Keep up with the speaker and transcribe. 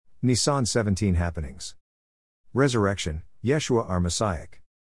Nisan 17 happenings. Resurrection, Yeshua our Messiah.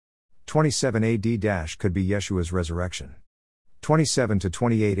 27 AD- could be Yeshua's resurrection. 27 to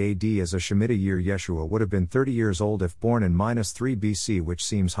 28 AD as a Shemitah year. Yeshua would have been 30 years old if born in -3 BC, which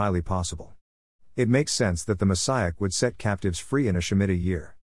seems highly possible. It makes sense that the Messiah would set captives free in a Shemitah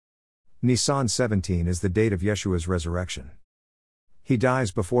year. Nisan 17 is the date of Yeshua's resurrection. He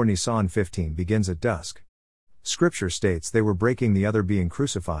dies before Nisan 15 begins at dusk. Scripture states they were breaking the other being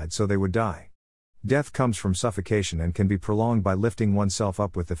crucified so they would die. Death comes from suffocation and can be prolonged by lifting oneself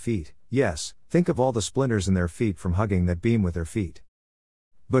up with the feet. Yes, think of all the splinters in their feet from hugging that beam with their feet.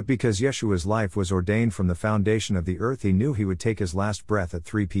 But because Yeshua's life was ordained from the foundation of the earth, he knew he would take his last breath at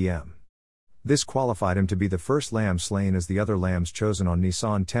 3 p.m. This qualified him to be the first lamb slain, as the other lambs chosen on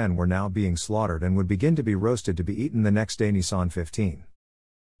Nisan 10 were now being slaughtered and would begin to be roasted to be eaten the next day, Nisan 15.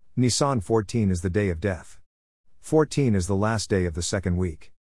 Nisan 14 is the day of death. 14 is the last day of the second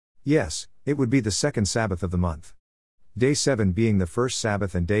week. Yes, it would be the second Sabbath of the month. Day 7 being the first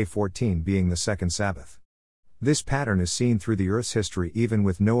Sabbath and day 14 being the second Sabbath. This pattern is seen through the earth's history, even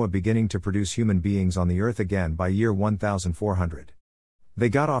with Noah beginning to produce human beings on the earth again by year 1400. They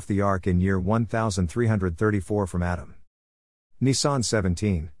got off the ark in year 1334 from Adam. Nisan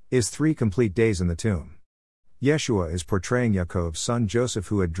 17 is 3 complete days in the tomb. Yeshua is portraying Yaakov's son Joseph,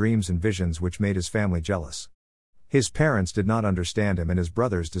 who had dreams and visions which made his family jealous. His parents did not understand him and his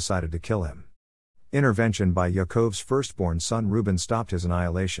brothers decided to kill him. Intervention by Yaakov's firstborn son Reuben stopped his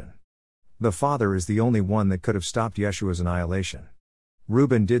annihilation. The father is the only one that could have stopped Yeshua's annihilation.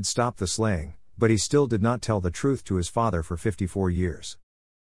 Reuben did stop the slaying, but he still did not tell the truth to his father for 54 years.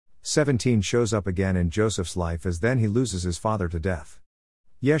 17 shows up again in Joseph's life, as then he loses his father to death.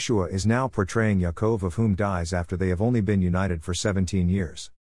 Yeshua is now portraying Yaakov, of whom dies after they have only been united for 17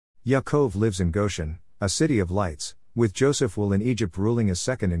 years. Yaakov lives in Goshen, a city of lights, with Joseph while in Egypt ruling as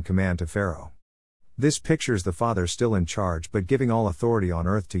second in command to Pharaoh. This pictures the father still in charge but giving all authority on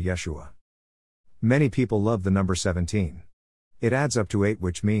earth to Yeshua. Many people love the number 17. It adds up to 8,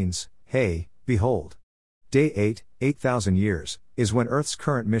 which means, hey, behold. Day 8, 8,000 years, is when earth's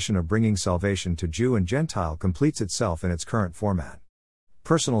current mission of bringing salvation to Jew and Gentile completes itself in its current format.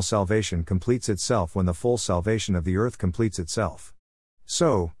 Personal salvation completes itself when the full salvation of the earth completes itself.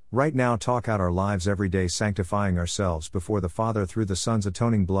 So, right now talk out our lives every day, sanctifying ourselves before the Father through the Son's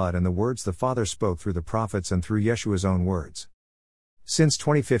atoning blood and the words the Father spoke through the prophets and through Yeshua's own words. Since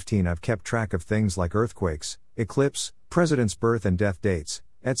 2015 I've kept track of things like earthquakes, eclipse, president's birth and death dates,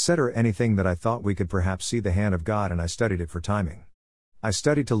 etc., anything that I thought we could perhaps see the hand of God, and I studied it for timing. I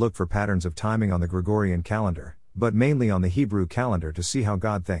studied to look for patterns of timing on the Gregorian calendar, but mainly on the Hebrew calendar to see how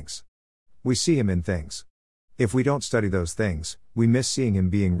God thinks. We see Him in things. If we don't study those things, we miss seeing Him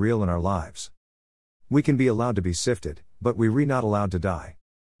being real in our lives. We can be allowed to be sifted, but we're not allowed to die.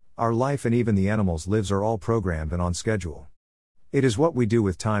 Our life and even the animals' lives are all programmed and on schedule. It is what we do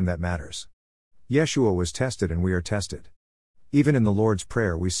with time that matters. Yeshua was tested and we are tested. Even in the Lord's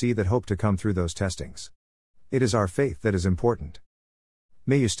Prayer we see that hope to come through those testings. It is our faith that is important.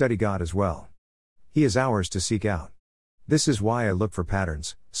 May you study God as well. He is ours to seek out. This is why I look for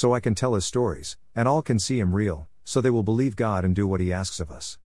patterns, so I can tell His stories, and all can see Him real, so they will believe God and do what He asks of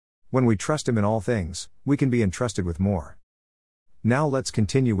us. When we trust Him in all things, we can be entrusted with more. Now let's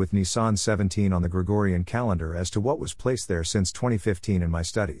continue with Nisan 17 on the Gregorian calendar as to what was placed there since 2015 in my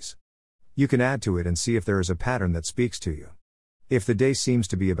studies. You can add to it and see if there is a pattern that speaks to you. If the day seems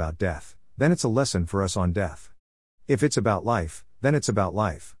to be about death, then it's a lesson for us on death. If it's about life, then it's about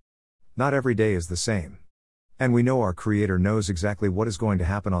life. Not every day is the same. And we know our Creator knows exactly what is going to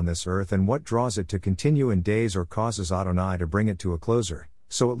happen on this earth and what draws it to continue in days or causes Adonai to bring it to a closer,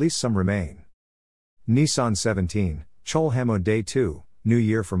 so at least some remain. Nisan 17, Chol Hamoed Day 2, New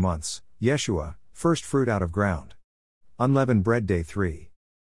Year for months, Yeshua, first fruit out of ground. Unleavened Bread Day 3.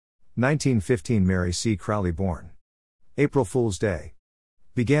 1915 Mary C. Crowley born. April Fool's Day.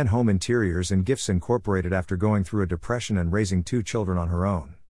 Began home interiors and gifts incorporated after going through a depression and raising 2 children on her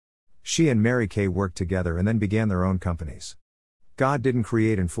own. She and Mary Kay worked together and then began their own companies. God didn't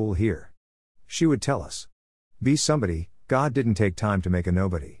create and fool here. She would tell us. Be somebody, God didn't take time to make a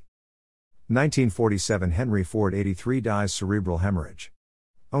nobody. 1947 Henry Ford 83 dies cerebral hemorrhage.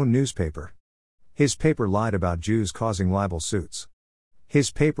 Own newspaper. His paper lied about Jews causing libel suits. His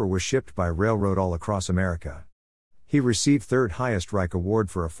paper was shipped by railroad all across America. He received third highest Reich Award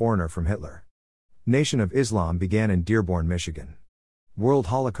for a foreigner from Hitler. Nation of Islam began in Dearborn, Michigan. World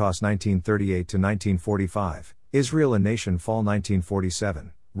Holocaust 1938 to 1945, Israel a nation fall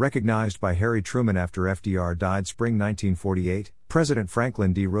 1947, recognized by Harry Truman after FDR died spring 1948, President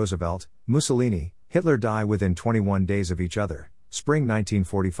Franklin D. Roosevelt, Mussolini, Hitler die within 21 days of each other, spring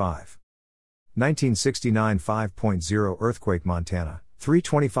 1945. 1969 5.0 earthquake Montana,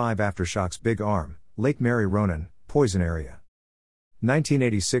 3:25 aftershocks Big Arm, Lake Mary Ronan, poison area.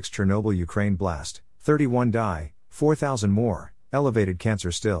 1986 Chernobyl Ukraine blast, 31 die, 4,000 more, elevated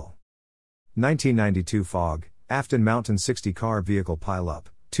cancer still. 1992 fog, Afton Mountain 60-car vehicle pileup,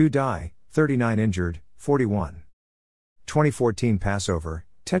 2 die, 39 injured, 41. 2014 Passover,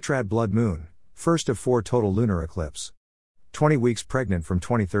 Tetrad blood moon, first of 4 total lunar eclipse. 20 weeks pregnant from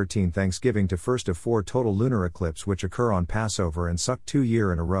 2013 Thanksgiving to first of 4 total lunar eclipse which occur on Passover and suck 2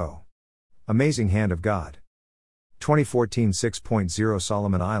 year in a row. Amazing hand of God. 2014 6.0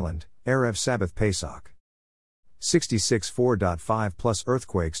 Solomon Island, Erev Sabbath Pesach. 66 4.5 plus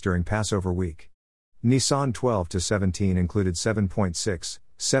earthquakes during Passover week. Nisan 12 to 17 included 7.6,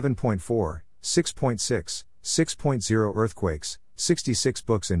 7.4, 6.6, 6.0 earthquakes, 66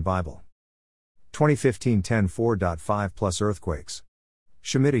 books in Bible. 2015 10 4.5 plus earthquakes.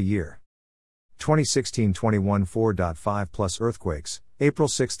 Shemitah year. 2016 21 4.5 plus earthquakes, April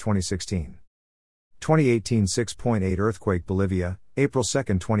 6, 2016. 2018 6.8 earthquake Bolivia, April 2,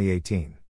 2018.